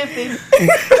one at 50. Hey,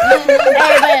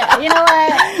 but you know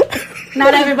what?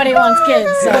 Not everybody wants kids,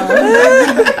 so.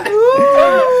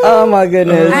 Oh my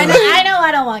goodness. I know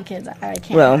I don't want kids. I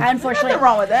can't. Well, Unfortunately. Nothing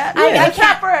wrong with that. I It's not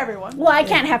can't. for everyone. Well, I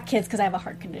can't have kids because I have a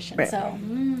heart condition. Right. So,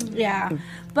 yeah.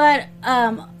 But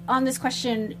on this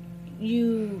question,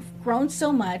 you've grown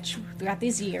so much throughout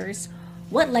these years.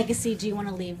 What legacy do you want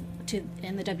to leave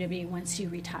in the WWE once you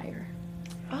retire?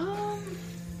 Yeah,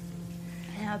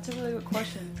 that's a really good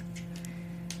question.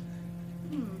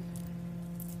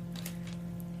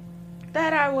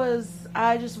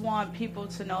 I just want people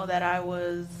to know that I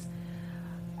was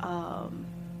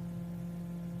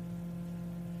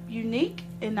unique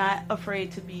and not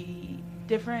afraid to be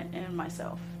different in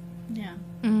myself. Yeah.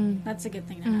 That's a good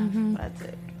thing to have. That's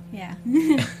it. Yeah.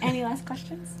 Any last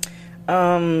questions?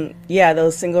 Yeah,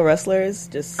 those single wrestlers,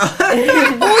 just...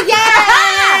 Oh,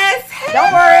 yes!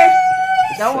 Don't worry.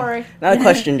 Don't worry. Not a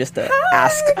question, just to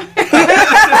ask.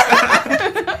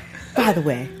 By the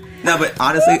way. No, but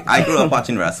honestly, I grew up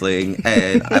watching wrestling,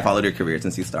 and I followed your career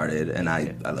since you started, and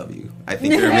I love you. I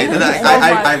think you're amazing.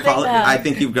 I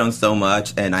think you've grown so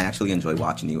much, and I actually enjoy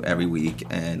watching you every week,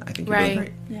 and I think you're doing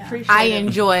great. Yeah. I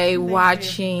enjoy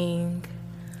watching.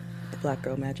 Black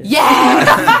Girl Magic. Yes!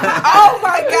 Oh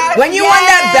my god! When you won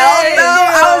that belt,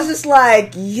 though, I was just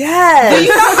like, yes. Do you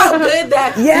know how good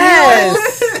that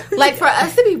yes. feels? Like, for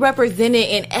us to be represented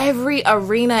in every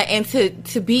arena and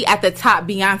to be at the top,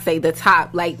 Beyonce, the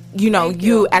top, like,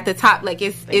 you at the top, like,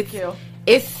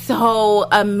 it's so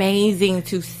amazing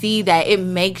to see that. It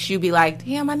makes you be like,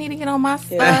 damn, I need to get on my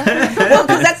stuff. Yeah. Well,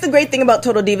 because that's the great thing about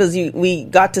Total Divas. We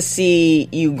got to see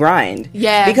you grind.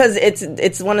 Yeah. Because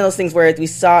it's one of those things where we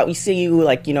see you,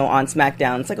 like, on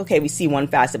SmackDown. It's like, okay, we see one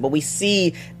facet, but we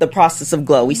see the process of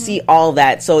Glow. We see all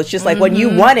that. So it's just like when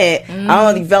you won it, I don't know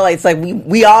if you felt like it's like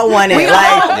we all won it.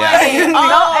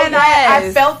 I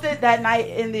felt it that night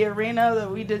in the arena.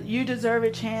 That you deserve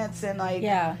a chance, and like,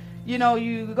 yeah.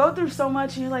 You go through so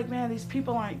much, and you're like, man, these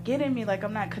people aren't getting me. Like,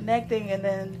 I'm not connecting. And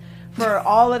then for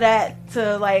all of that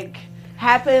to, like,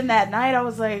 happen that night, I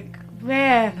was like,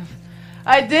 man,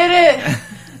 I did it.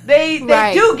 They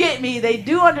do get me. They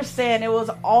do understand. It was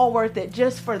all worth it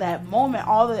just for that moment.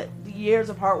 All the years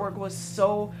of hard work was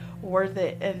so worth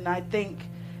it. And I think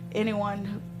anyone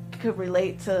who could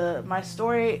relate to my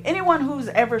story, anyone who's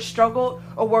ever struggled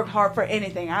or worked hard for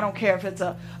anything, I don't care if it's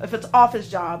office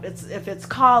job, if it's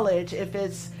college, if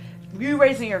it's you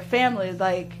raising your family,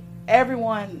 like,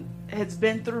 everyone has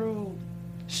been through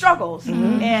struggles,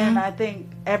 and I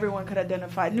think everyone could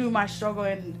knew my struggle,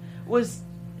 and was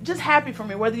just happy for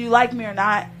me, whether you like me or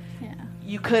not.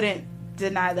 You couldn't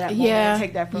deny that moment and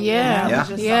take that from me. It was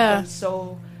just something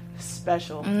so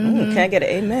special. Can I get an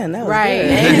amen? That was right. good.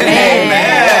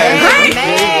 Amen.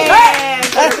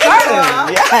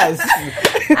 Yes.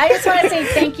 I just want to say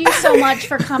thank you so much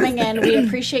for coming in. We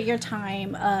appreciate your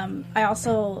time. I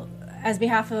also, as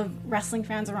behalf of wrestling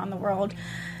fans around the world,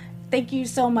 thank you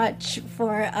so much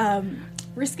for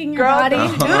risking your body. I'm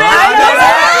having a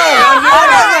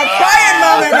quiet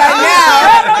moment right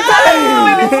now.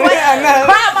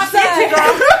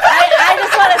 I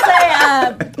just want to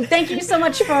say thank you so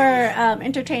much for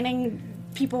entertaining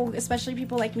people, especially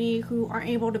people like me who aren't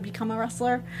able to become a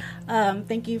wrestler.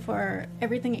 Thank you for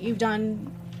everything that you've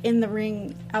done in the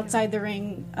ring, outside the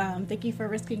ring. Thank you for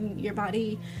risking your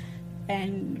body,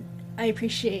 and I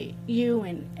appreciate you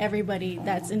and everybody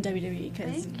that's in WWE,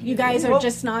 because you guys are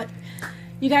just not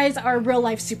You guys are real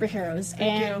life superheroes,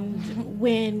 Thank and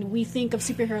when we think of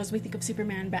superheroes, we think of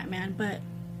Superman, Batman. But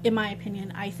in my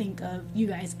opinion, I think of you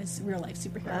guys as real life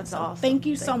superheroes. That's awesome. Thank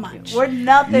you so much. We're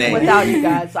nothing Man. without you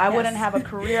guys. I Yes. wouldn't have a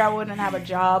career. I wouldn't have a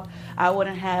job. I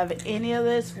wouldn't have any of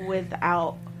this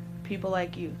without people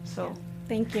like you. So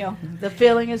Thank you. the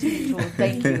feeling is mutual.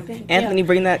 Thank you. Thank Anthony, you.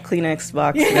 bring that Kleenex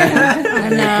box when we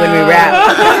wrap.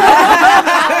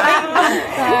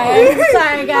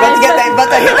 Sorry, guys. About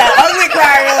to hit that ugly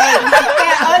cry.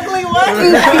 That ugly one.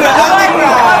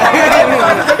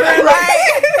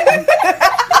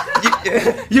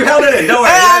 You held it in. Don't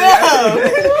worry.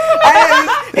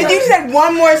 If you said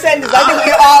one more sentence, I think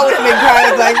we all would have been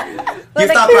crying. Like, You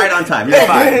stopped right on time. You're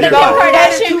fine. You're fine.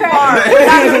 Kardashian cry.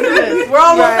 We're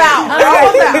almost out. We're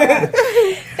almost out.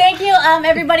 Thank you,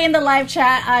 everybody in the live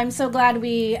chat. I'm so glad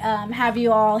we have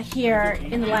you all here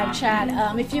in the live chat.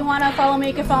 If you want to follow me,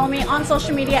 you can follow me on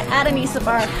social media at Anissa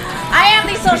Bar. I am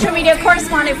the social media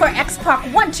correspondent for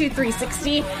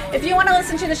XPAC12360. If you want to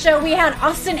listen to the show, we had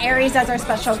Austin Aries as our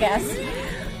special guest.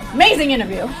 Amazing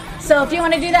interview. So if you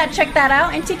want to do that, check that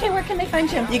out. And TK, where can they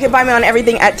find you? you can find me on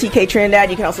everything at TK Trinidad.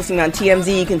 You can also see me on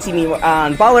TMZ. You can see me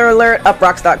on Baller Alert,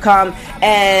 uprocks.com.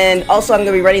 And also, I'm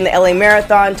going to be running the LA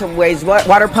Marathon to raise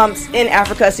water pumps in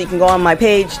Africa. So you can go on my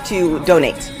page to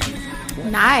donate.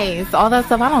 Nice. All that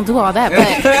stuff. I don't do all that, but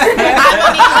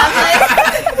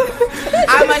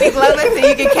I'm Monique Loveless, so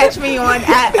you can catch me on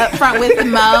at Upfront with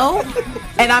Mo.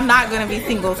 And I'm not going to be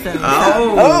single soon.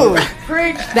 Oh.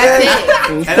 That's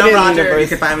it. And I'm Roger. You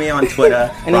can find me on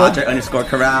Twitter,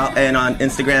 Roger_Corral, and on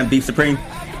Instagram, Beef Supreme.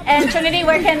 And Trinity,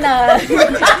 where can they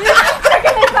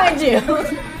find you?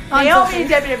 Naomi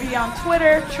WWE on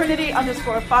Twitter,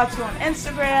 Trinity_Fatu on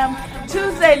Instagram,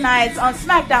 Tuesday nights on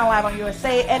SmackDown Live on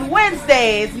USA, and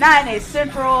Wednesdays, 9, 8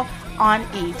 Central on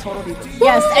E! Total Divas.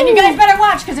 Yes, and you guys better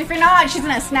watch, because if you're not, she's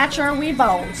going to snatch her wee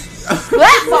balls. See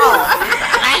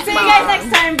you guys next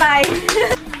time. Bye.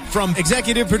 From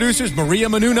executive producers Maria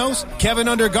Menounos, Kevin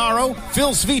Undergaro,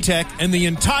 Phil Svitek, and the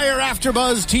entire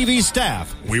AfterBuzz TV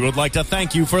staff, we would like to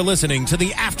thank you for listening to the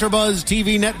AfterBuzz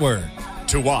TV network.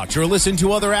 To watch or listen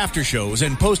to other after shows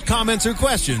and post comments or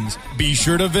questions, be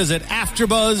sure to visit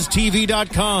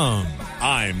AfterBuzzTV.com.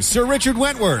 I'm Sir Richard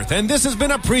Wentworth, and this has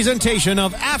been a presentation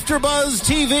of AfterBuzz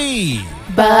TV.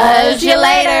 Buzz you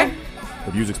later.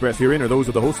 The views expressed herein are those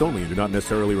of the hosts only and do not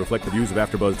necessarily reflect the views of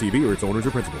AfterBuzz TV or its owners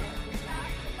or principals.